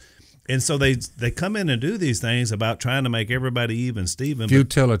this. And so they come in and do these things about trying to make everybody even, Steven.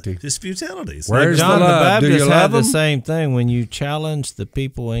 Futility. Just futilities. Where's John the the love? Do you Baptist love had the them? same thing when you challenge the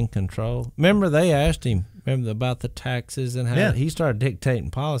people in control. Remember, they asked him, about the taxes and how he started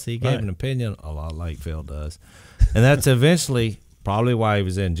dictating policy. He gave an opinion a lot like Phil does. And that's eventually probably why he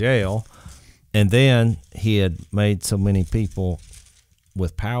was in jail. And then he had made so many people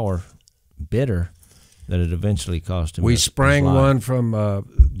with power bitter that it eventually cost him We his sprang life. one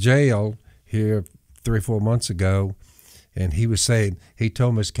from jail here 3 or 4 months ago, and he was saying, he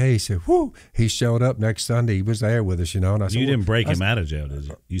told me his case. He said, whoo, he showed up next Sunday. He was there with us, And I said, You didn't break him out of jail, did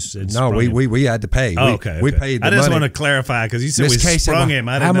you? You said no, sprung him. we had to pay. Oh, okay. We paid the I just money. want to clarify because you said Miss we Kay said, sprung "Well, him.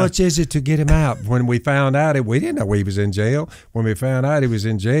 I how didn't know. much is it to get him out? When we found out, we didn't know he was in jail. When we found out he was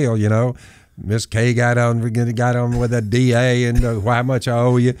in jail, Miss Kay got on with a DA and how much I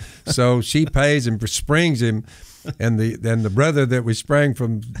owe you. So she pays and springs him. And the brother that we sprang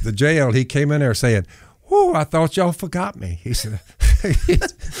from the jail, he came in there saying, "Whoa, I thought y'all forgot me." He said,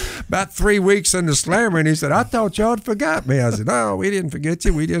 about 3 weeks in the slammer, and he said, "I thought y'all had forgot me." I said, "No, we didn't forget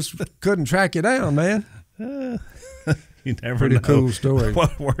you. We just couldn't track you down, man." You never Pretty know cool story.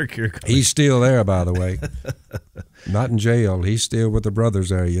 what work you're going. He's still there, by the way. Not in jail. He's still with the brothers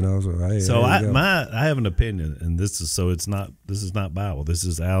there, So, hey, So there you go. I have an opinion, and this is not Bible. This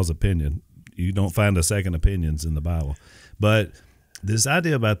is Al's opinion. You don't find a second opinions in the Bible, but this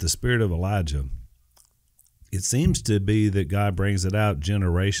idea about the spirit of Elijah, it seems to be that God brings it out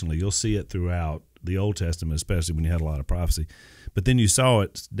generationally. You'll see it throughout the Old Testament, especially when you had a lot of prophecy. But then you saw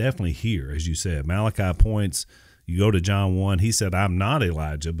it definitely here, as you said. Malachi points. You go to John 1, he said, "I'm not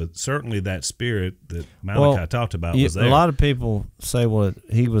Elijah," but certainly that spirit that Malachi talked about was there. A lot of people say, well,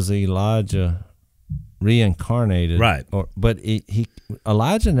 he was Elijah reincarnated. Right. But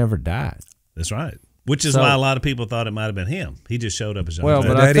Elijah never died. That's right. Which is why a lot of people thought it might have been him. He just showed up as John. Well, the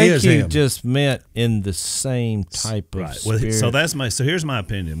but Baptist. I That think is he him. just meant in the same type of Well, spirit. so here's my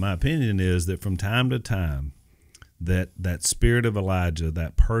opinion. My opinion is that from time to time, that spirit of Elijah,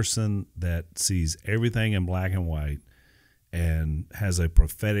 that person that sees everything in black and white and has a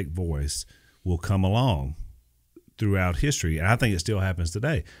prophetic voice, will come along throughout history. And I think it still happens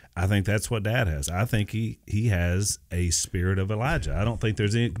today. I think that's what Dad has. I think he has a spirit of Elijah. I don't think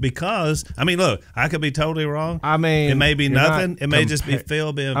there's any, because, look, I could be totally wrong. It may be nothing. It may just be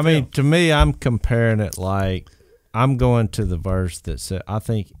Phil being Phil. To me, I'm comparing it like I'm going to the verse that said, I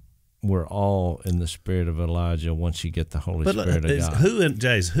think we're all in the spirit of Elijah once you get the Holy Spirit of God.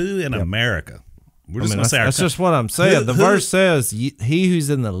 Who in America? We're just going to say that's just what I'm saying. The verse says, "He who's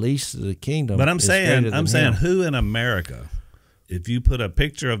in the least of the kingdom." But I'm saying him. who in America, if you put a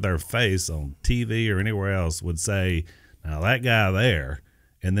picture of their face on TV or anywhere else, would say, "Now that guy there,"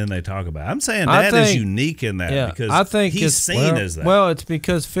 and then they talk about it. I'm saying that is unique in that because I think he's seen as that. Well, it's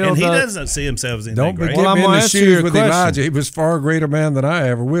because Phil and he doesn't see himself as anything Don't great. begin I'm me in gonna the answer shoes your with question. Elijah. He was far greater man than I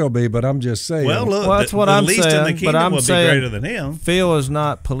ever will be, but I'm just saying. Well, look, that's what the I'm least saying. in the kingdom But I'm will be saying greater than him. Phil is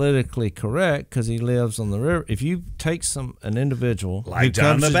not politically correct because he lives on the river. If you take an individual Like who John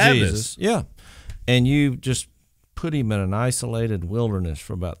comes the to Baptist. Jesus, and you just put him in an isolated wilderness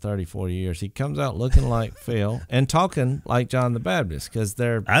for about 30, 40 years, he comes out looking like Phil and talking like John the Baptist because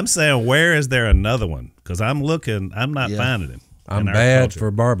they're. I'm saying, where is there another one? Because I'm looking, I'm not finding him. I'm in our bad culture.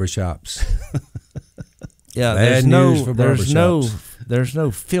 for barbershops. Yeah, Bad news for there's barbershops. no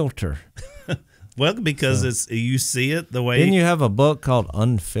filter. Well, because you see it the way Didn't you have a book called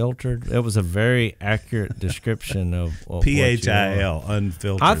Unfiltered? It was a very accurate description of what you are. PHIL,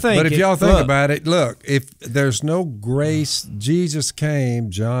 unfiltered. I think But if y'all think look, about it, look, if there's no grace, Jesus came,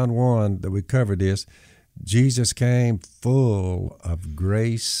 John 1, that we covered this, Jesus came full of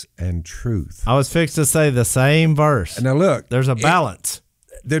grace and truth. I was fixed to say the same verse. Now look, There's a balance.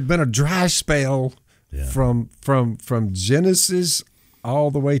 there'd been a dry spell from Genesis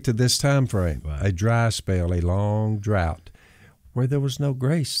all the way to this time frame. Right. A dry spell, a long drought, where there was no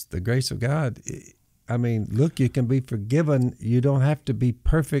grace, the grace of God. I mean, look, you can be forgiven. You don't have to be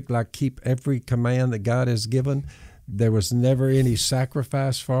perfect, like keep every command that God has given. There was never any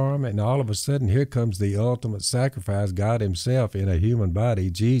sacrifice for him, and all of a sudden, here comes the ultimate sacrifice, God himself in a human body,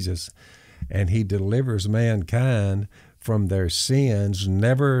 Jesus, and he delivers mankind from their sins,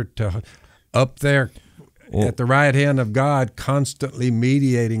 never to up there at the right hand of God, constantly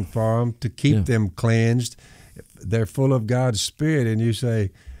mediating for them to keep them cleansed. They're full of God's Spirit, and you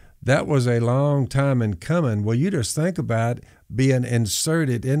say, that was a long time in coming. Well, you just think about being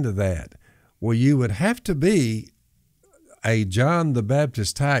inserted into that. Well, you would have to be a John the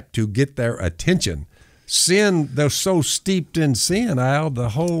Baptist type to get their attention. Sin, they're so steeped in sin, Al, the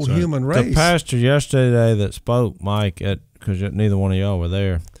whole human race. The pastor yesterday that spoke, Mike, because neither one of y'all were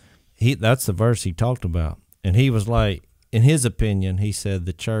there, that's the verse he talked about. And he was like, in his opinion, he said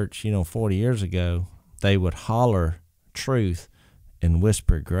the church, 40 years ago, they would holler truth and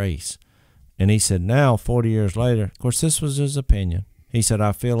whisper grace. And he said now, 40 years later, of course, this was his opinion. He said,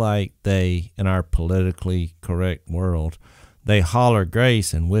 I feel like they, in our politically correct world, they holler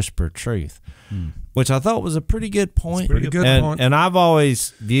grace and whisper truth, which I thought was a pretty good point. Pretty good point. And I've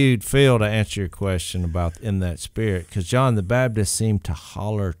always viewed Phil, to answer your question about in that spirit, because John the Baptist seemed to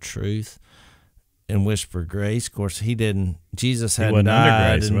holler truth and whisper grace. Of course, he didn't. Jesus hadn't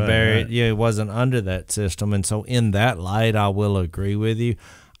died and buried. Yeah, he wasn't under that system. And so in that light, I will agree with you.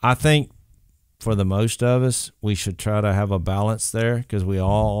 I think for the most of us, we should try to have a balance there because we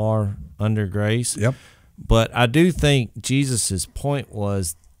all are under grace. Yep. But I do think Jesus's point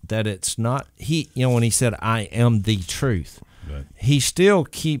was that it's not, when he said, I am the truth, right, he still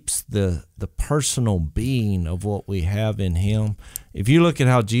keeps the personal being of what we have in him. If you look at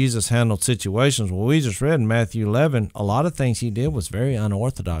how Jesus handled situations, well, we just read in Matthew 11, a lot of things he did was very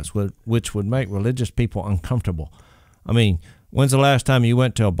unorthodox, which would make religious people uncomfortable. I mean, when's the last time you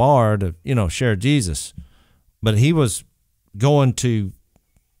went to a bar to, share Jesus? But he was going to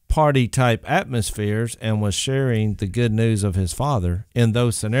party-type atmospheres and was sharing the good news of his Father in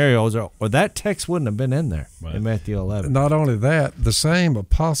those scenarios, or that text wouldn't have been in there in Matthew 11. Not only that, the same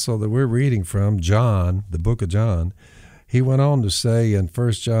apostle that we're reading from, John, the book of John, he went on to say in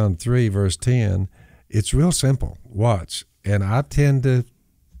 1 John 3, verse 10, it's real simple. Watch. And I tend to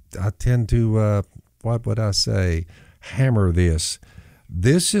what would I say, hammer this.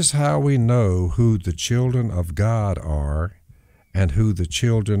 This is how we know who the children of God are and who the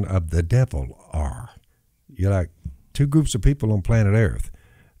children of the devil are. You're like two groups of people on planet Earth,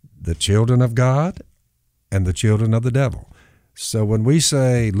 the children of God and the children of the devil. So when we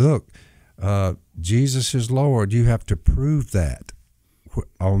say, look, Jesus is Lord, you have to prove that.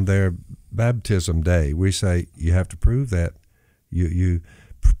 On their baptism day, we say, you have to prove that.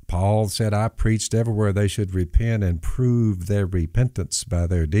 Paul said, I preached everywhere they should repent and prove their repentance by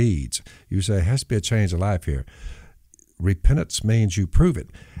their deeds. You say, it has to be a change of life here. Repentance means you prove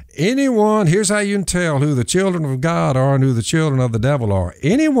it. Anyone, here's how you can tell who the children of God are and who the children of the devil are.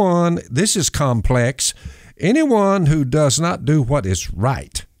 Anyone, this is complex, anyone who does not do what is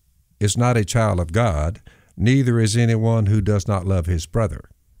right is not a child of God, neither is anyone who does not love his brother.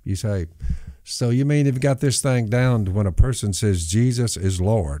 You say, so you mean you've got this thing down to when a person says Jesus is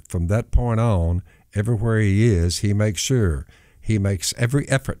Lord, from that point on, everywhere he is, he makes sure he makes every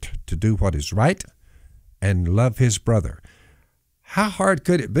effort to do what is right and love his brother. How hard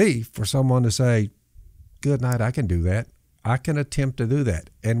could it be for someone to say, good night, I can do that. I can attempt to do that.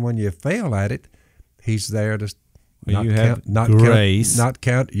 And when you fail at it, he's there to you have grace.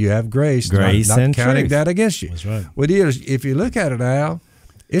 You have grace not counting that against you. That's right. Well, if you look at it, Al,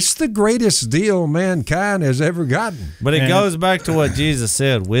 it's the greatest deal mankind has ever gotten. But it goes back to what Jesus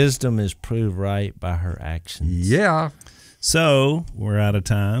said, wisdom is proved right by her actions. Yeah. So we're out of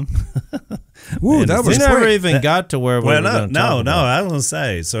time. Ooh, that was we never even got to where we were going to talk about. I was going to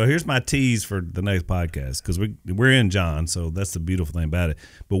say. So here's my tease for the next podcast, because we're in John, so that's the beautiful thing about it.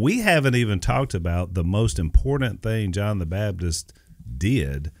 But we haven't even talked about the most important thing John the Baptist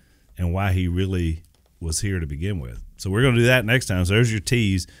did and why he really was here to begin with. So we're going to do that next time. So there's your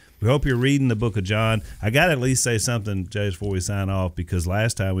tease. We hope you're reading the book of John. I got to at least say something, Jase, before we sign off, because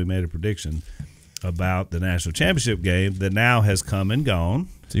last time we made a prediction about the national championship game that now has come and gone.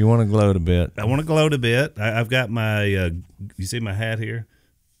 So you want to gloat a bit? I want to gloat a bit. I've got my, you see my hat here?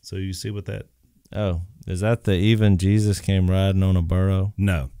 So you see what that? Oh, is that the even Jesus came riding on a burro?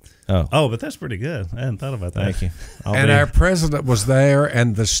 No. Oh, but that's pretty good. I hadn't thought about that. Thank you. Our president was there,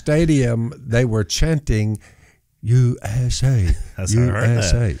 and the stadium, they were chanting, USA. That's how I heard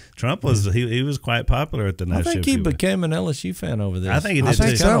USA. that. Trump was he was quite popular at the I national. think he became an LSU fan over this. I think he did. It's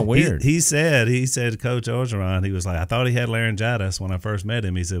kind so. of weird. He said Coach Orgeron, he was like, I thought he had laryngitis when I first met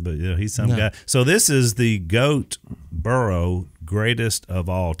him. He said, but he's some guy. So this is the GOAT Burrow, greatest of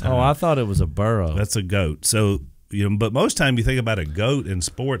all time. Oh, I thought it was a burrow. That's a GOAT. So but most time you think about a GOAT in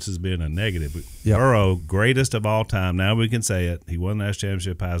sports as being a negative. Yep. Burrow, greatest of all time. Now we can say it. He won the national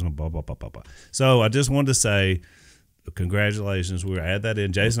championship, Heisman, blah, blah, blah, blah, blah. So I just wanted to say congratulations. We will add that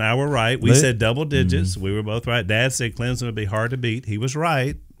in. Jason and I were right. We said double digits. We were both right. Dad said Clemson would be hard to beat. He was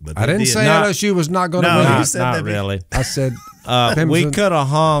right. But I didn't say LSU was not going to win. you said not really. I said We could have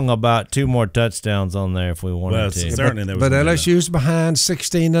hung about 2 more touchdowns on there if we wanted to. Certainly there was. But LSU's behind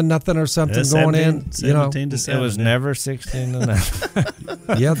 16-0 or something going in. 17 to 7. It was never 16 to nothing.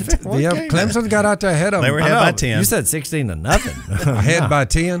 Yeah, Clemson got out there ahead of them. They were ahead by 10. You said 16 to nothing. Ahead by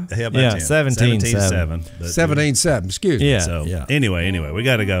 10? Ahead by Yeah, 10. 17-7. 17-7, excuse me. Yeah. So yeah. anyway, we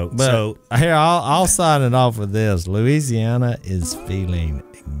got to go. But So here, I'll sign it off with this. Louisiana is feeling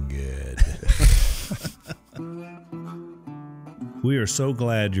good. we are so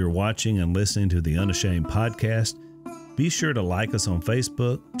glad you're watching and listening to the Unashamed podcast. Be sure to like us on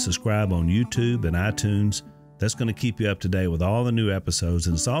Facebook, subscribe on YouTube and iTunes. That's going to keep you up to date with all the new episodes,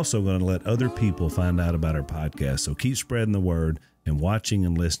 and it's also going to let other people find out about our podcast. So keep spreading the word and watching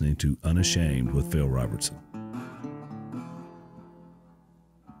and listening to Unashamed with Phil Robertson.